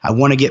 I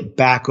want to get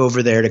back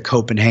over there to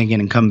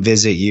Copenhagen and come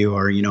visit you,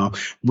 or,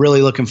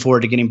 really looking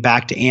forward to getting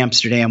back to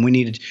Amsterdam. We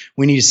need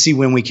to see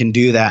when we can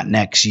do that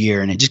next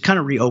year. And it just kind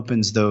of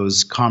reopens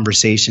those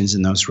conversations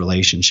and those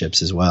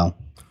relationships as well.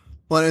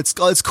 Well,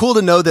 it's cool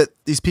to know that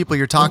these people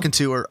you're talking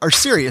to are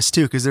serious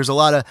too, because there's a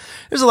lot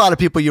of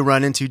people you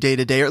run into day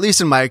to day, or at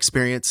least in my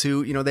experience,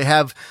 who, they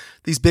have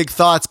these big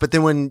thoughts, but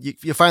then when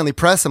you finally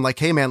press them, like,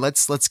 hey man,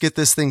 let's get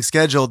this thing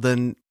scheduled,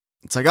 then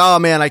it's like, oh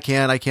man, I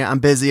can't, I'm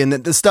busy. And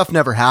this stuff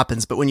never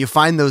happens. But when you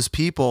find those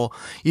people,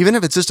 even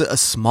if it's just a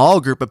small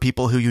group of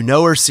people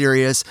who are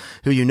serious,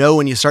 who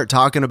when you start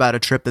talking about a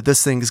trip that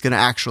this thing is going to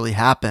actually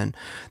happen,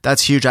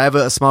 that's huge. I have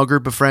a small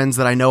group of friends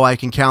that I know I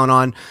can count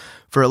on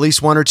for at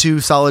least one or two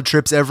solid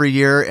trips every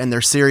year, and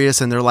they're serious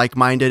and they're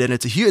like-minded, and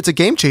it's a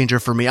game changer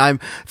for me. I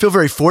feel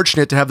very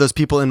fortunate to have those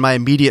people in my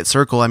immediate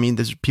circle. I mean,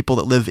 there's people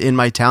that live in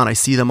my town. I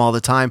see them all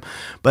the time.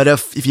 But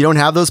if you don't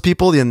have those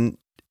people, then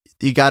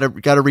you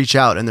gotta reach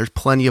out, and there's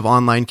plenty of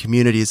online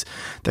communities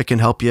that can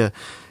help you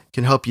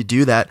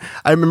do that.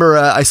 I remember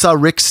I saw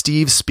Rick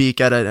Steves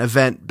speak at an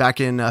event back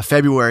in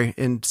February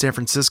in San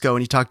Francisco,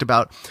 and he talked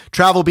about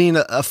travel being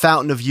a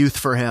fountain of youth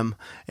for him.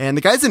 And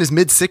the guy's in his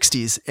mid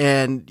 60s,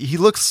 and he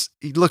looks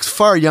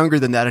far younger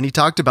than that. And he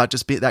talked about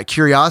just that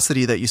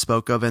curiosity that you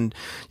spoke of, and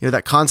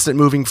that constant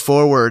moving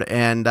forward,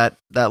 and that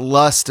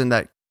lust and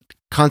that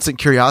constant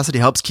curiosity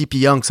helps keep you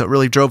young. So it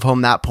really drove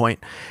home that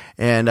point.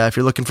 And if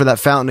you're looking for that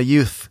fountain of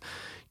youth,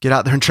 get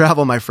out there and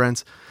travel, my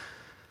friends.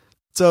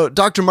 So,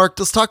 Dr. Mark,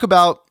 let's talk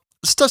about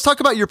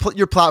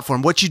your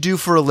platform, what you do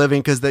for a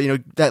living, because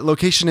that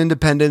location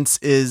independence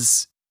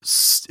is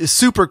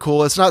super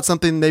cool. It's not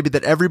something maybe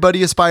that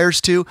everybody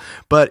aspires to,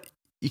 but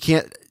I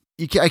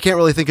can't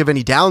really think of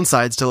any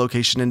downsides to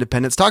location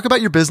independence. Talk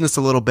about your business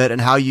a little bit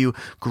and how you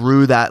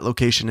grew that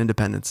location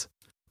independence.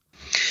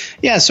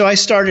 Yeah, so I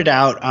started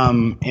out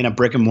in a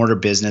brick and mortar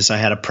business. I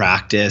had a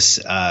practice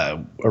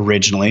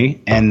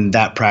originally, and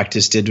that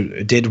practice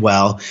did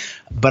well.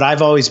 But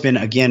I've always been,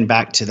 again,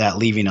 back to that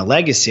leaving a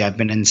legacy. I've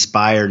been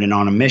inspired and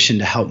on a mission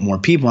to help more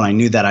people. And I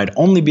knew that I'd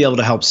only be able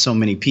to help so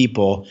many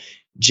people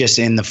just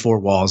in the four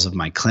walls of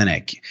my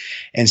clinic.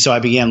 And so I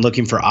began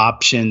looking for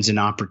options and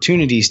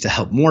opportunities to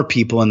help more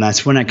people. And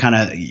that's when I kind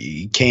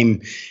of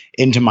came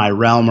into my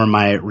realm or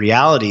my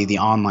reality, the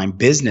online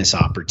business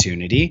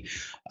opportunity.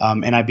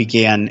 and I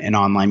began an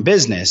online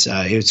business.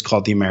 It's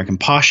called the American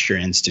Posture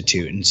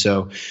Institute. And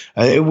so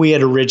we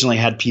had originally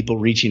had people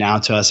reaching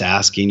out to us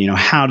asking,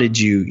 how did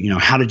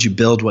you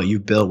build what you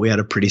built? We had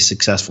a pretty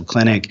successful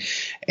clinic.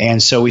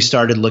 And so we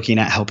started looking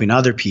at helping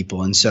other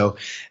people. And so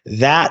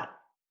that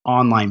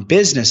online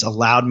business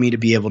allowed me to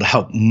be able to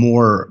help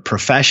more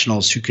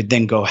professionals who could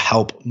then go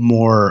help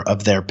more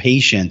of their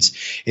patients.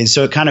 And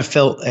so it kind of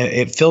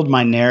filled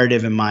my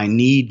narrative and my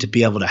need to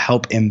be able to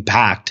help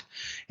impact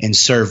and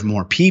serve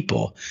more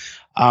people.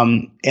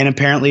 And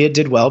apparently it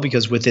did well,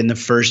 because within the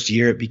first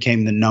year, it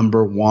became the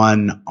number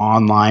one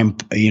online,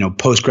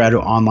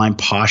 postgraduate online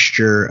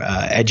posture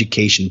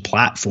education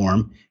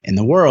platform in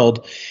the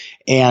world.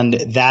 And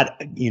that,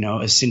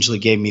 essentially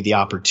gave me the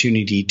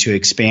opportunity to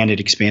expand. It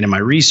expanded my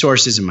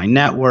resources and my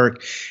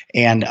network.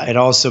 And it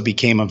also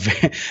became a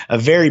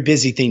very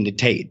busy thing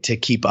to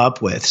keep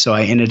up with. So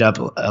I ended up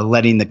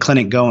letting the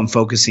clinic go and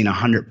focusing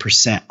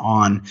 100%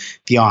 on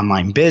the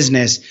online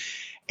business.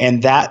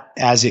 And that,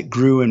 as it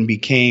grew and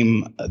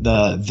became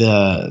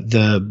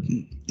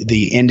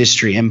the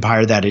industry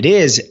empire that it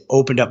is,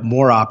 opened up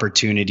more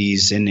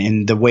opportunities, and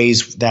in the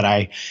ways that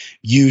I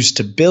used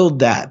to build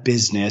that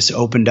business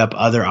opened up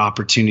other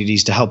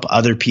opportunities to help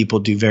other people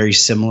do very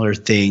similar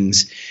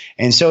things.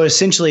 And so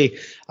essentially,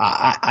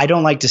 I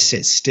don't like to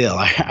sit still.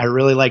 I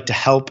really like to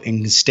help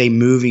and stay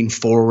moving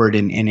forward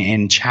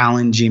and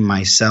challenging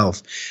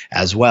myself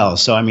as well.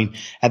 So,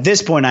 at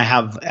this point, I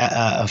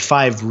have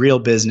 5 real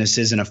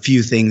businesses and a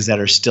few things that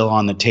are still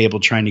on the table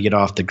trying to get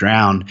off the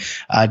ground,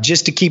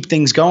 just to keep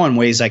things going,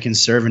 ways I can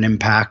serve and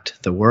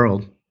impact the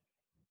world.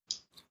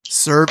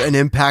 Serve and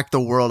impact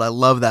the world. I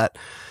love that.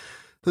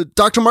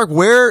 Dr. Mark,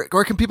 where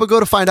can people go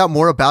to find out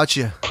more about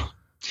you?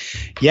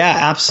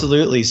 Yeah,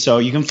 absolutely. So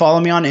you can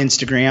follow me on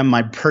Instagram.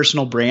 My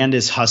personal brand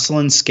is Hustle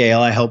and Scale.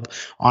 I help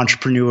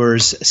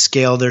entrepreneurs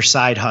scale their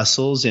side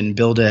hustles and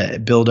build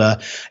a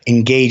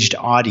engaged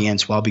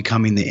audience while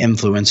becoming the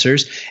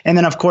influencers. And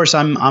then, of course,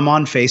 I'm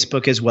on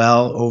Facebook as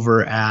well,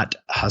 over at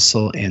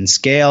Hustle and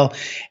Scale.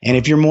 And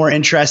if you're more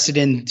interested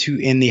in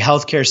the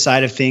healthcare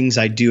side of things,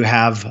 I do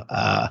have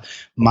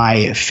my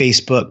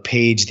Facebook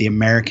page, the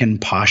American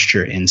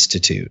Posture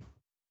Institute.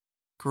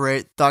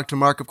 Great. Dr.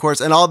 Mark, of course.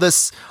 And all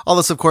this,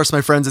 of course,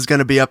 my friends, is going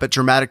to be up at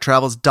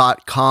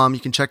dramatictravels.com. You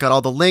can check out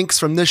all the links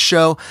from this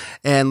show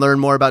and learn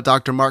more about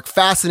Dr. Mark.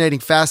 Fascinating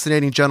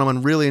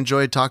gentleman. Really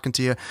enjoyed talking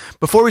to you.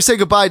 Before we say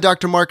goodbye,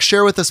 Dr. Mark,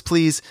 share with us,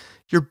 please,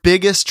 your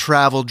biggest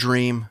travel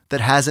dream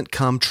that hasn't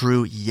come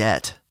true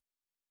yet.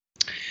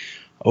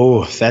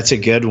 Oh, that's a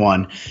good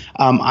one.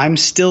 I'm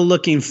still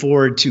looking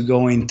forward to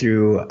going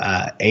through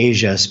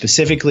Asia,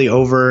 specifically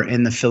over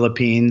in the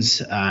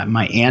Philippines.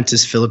 My aunt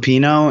is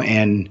Filipino,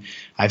 and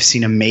I've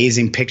seen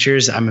amazing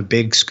pictures. I'm a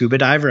big scuba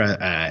diver.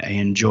 I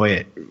enjoy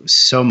it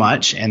so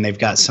much, and they've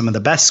got some of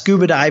the best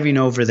scuba diving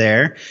over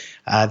there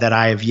that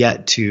I have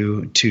yet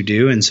to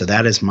do. And so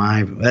that's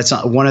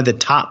one of the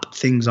top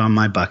things on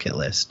my bucket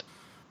list.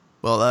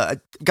 Well, I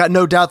got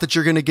no doubt that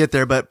you're going to get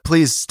there, but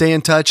please stay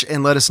in touch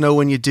and let us know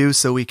when you do,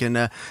 so we can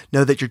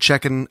know that you're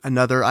checking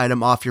another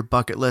item off your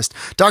bucket list.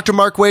 Dr.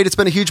 Mark Waid, it's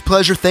been a huge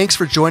pleasure. Thanks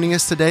for joining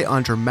us today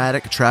on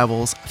Dramatic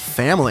Travels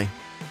Family.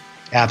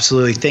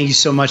 Absolutely. Thank you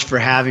so much for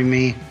having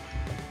me.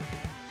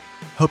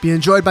 Hope you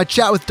enjoyed my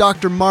chat with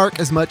Dr. Mark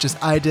as much as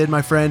I did,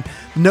 my friend.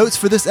 Notes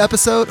for this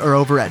episode are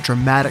over at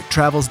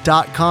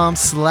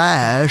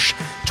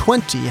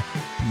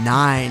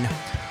dramatictravels.com/29.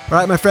 All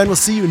right, my friend, we'll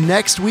see you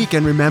next week.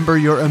 And remember,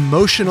 your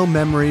emotional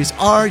memories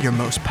are your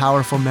most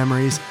powerful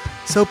memories.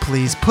 So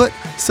please put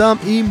some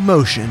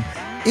emotion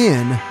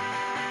in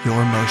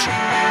your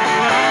motion.